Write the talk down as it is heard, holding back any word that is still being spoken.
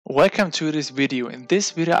Welcome to this video. In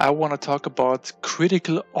this video I want to talk about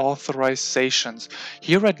critical authorizations.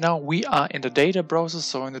 Here right now we are in the data browser,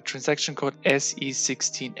 so in the transaction code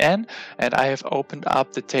SE16N, and I have opened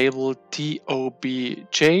up the table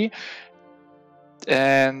TOBJ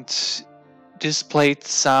and displayed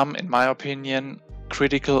some, in my opinion,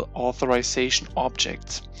 critical authorization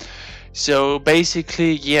objects. So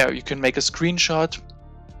basically, you can make a screenshot,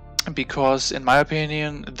 because in my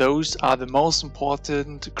opinion those are the most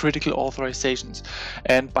important critical authorizations,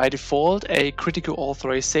 and by default a critical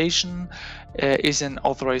authorization is an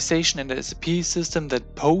authorization in the SAP system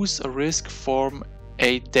that poses a risk from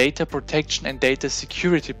a data protection and data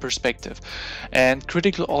security perspective, and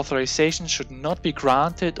critical authorization should not be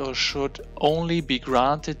granted or should only be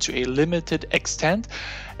granted to a limited extent,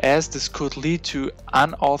 as this could lead to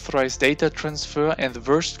unauthorized data transfer, and the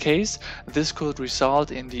worst case this could result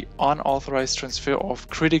in the unauthorized transfer of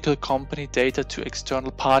critical company data to external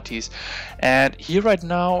parties. And here right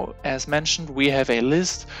now, as mentioned, we have a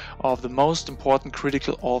list of the most important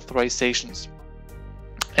critical authorizations.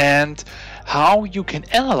 And how you can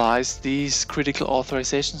analyze these critical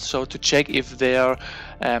authorizations, so to check if they're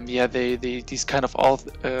these kind of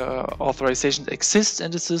authorizations exist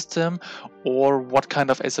in the system, or what kind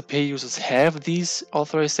of SAP users have these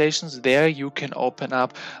authorizations. There you can open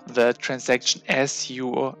up the transaction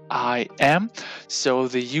SUIM, so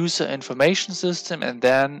the user information system, and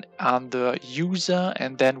then under user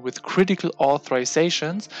and then with critical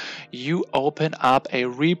authorizations you open up a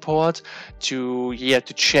report to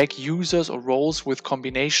check users or roles with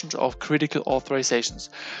combinations of critical authorizations.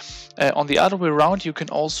 On the other way around, you can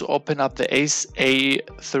also open up the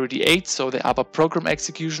SA38, so the ABAP program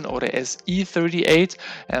execution, or the SE38,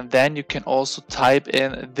 and then you can also type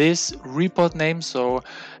in this report name. So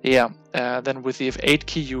then with the F8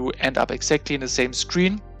 key you end up exactly in the same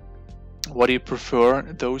screen. What do you prefer?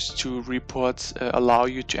 Those two reports allow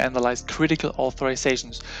you to analyze critical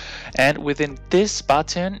authorizations, and within this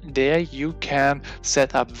button there you can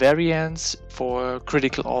set up variants for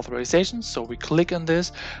critical authorizations. So we click on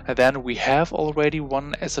this, and then we have already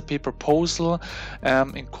one SAP proposal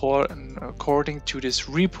according to this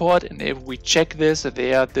report, and if we check this,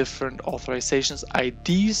 there are different authorizations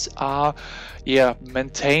IDs are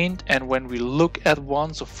maintained, and when we look at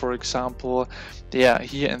one, so for example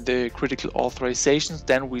here in the critical authorizations,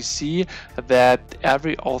 then we see that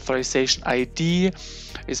every authorization ID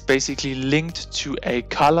is basically linked to a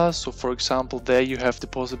color. So for example there you have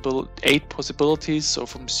the 8 possibilities, so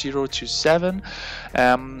from 0 to 7.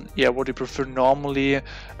 What you prefer normally,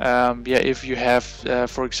 if you have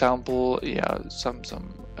for example some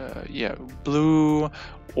blue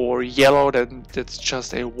or yellow, then that's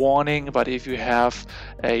just a warning. But if you have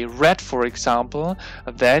a red, for example,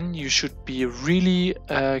 then you should be really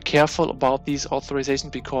careful about these authorizations,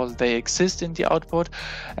 because they exist in the output.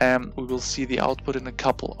 We will see the output in a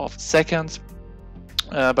couple of seconds.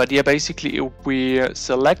 But basically if we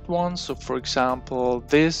select one, so for example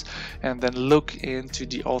this, and then look into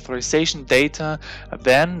the authorization data,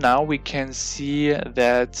 then now we can see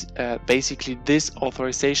that basically this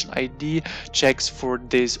authorization ID checks for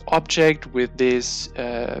this object with this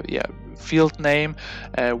field name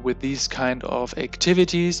with these kind of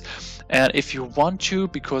activities. And if you want to,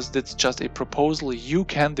 because that's just a proposal, you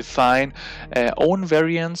can define own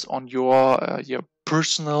variants on your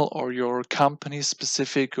personal or your company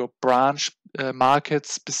specific or branch market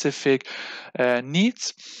specific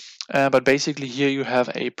needs. But basically here you have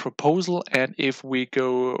a proposal, and if we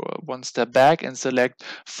go one step back and select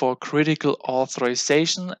for critical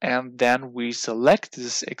authorization, and then we select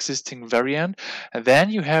this existing variant, then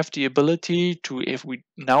you have the ability to, if we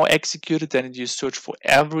now execute it, then you search for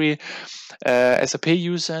every SAP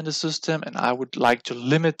user in the system, and I would like to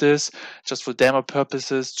limit this just for demo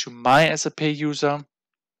purposes to my SAP user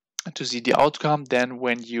to see the outcome. Then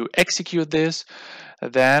when you execute this,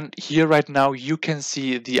 then here right now you can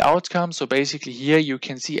see the outcome. So basically here you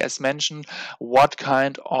can see, as mentioned, what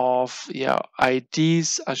kind of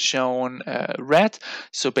IDs are shown red.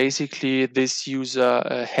 So basically this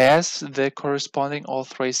user has the corresponding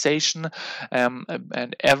authorization,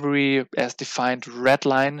 and every as defined red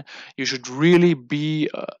line, you should really be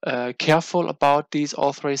careful about these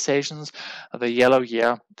authorizations. The yellow,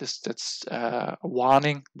 that's a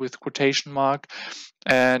warning with quotation mark.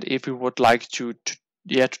 And if we would like to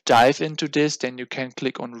to dive into this, then you can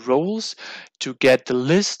click on roles to get the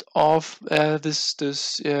list of of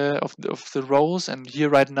the roles. And here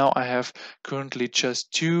right now I have currently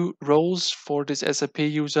just 2 roles for this SAP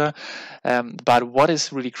user. But what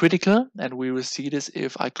is really critical, and we will see this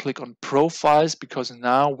if I click on profiles, because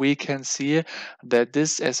now we can see that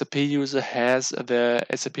this SAP user has the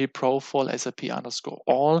SAP profile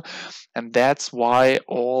SAP_all, and that's why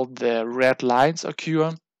all the red lines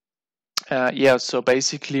occur. So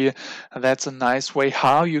basically that's a nice way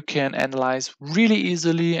how you can analyze really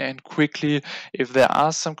easily and quickly if there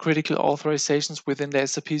are some critical authorizations within the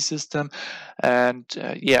SAP system, and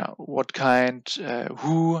what kind,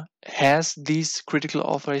 who has these critical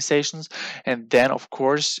authorizations. And then of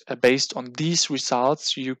course, based on these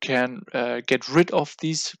results, you can get rid of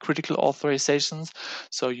these critical authorizations.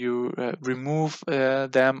 So you remove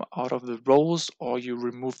them out of the roles, or you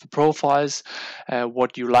remove the profiles,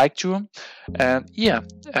 what you like to. And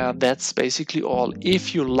that's basically all.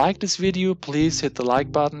 If you like this video, please hit the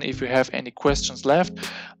like button. If you have any questions left,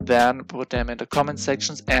 then put them in the comment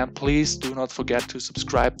sections, and please do not forget to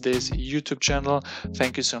subscribe this YouTube channel.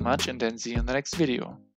 Thank you so much, and then see you in the next video.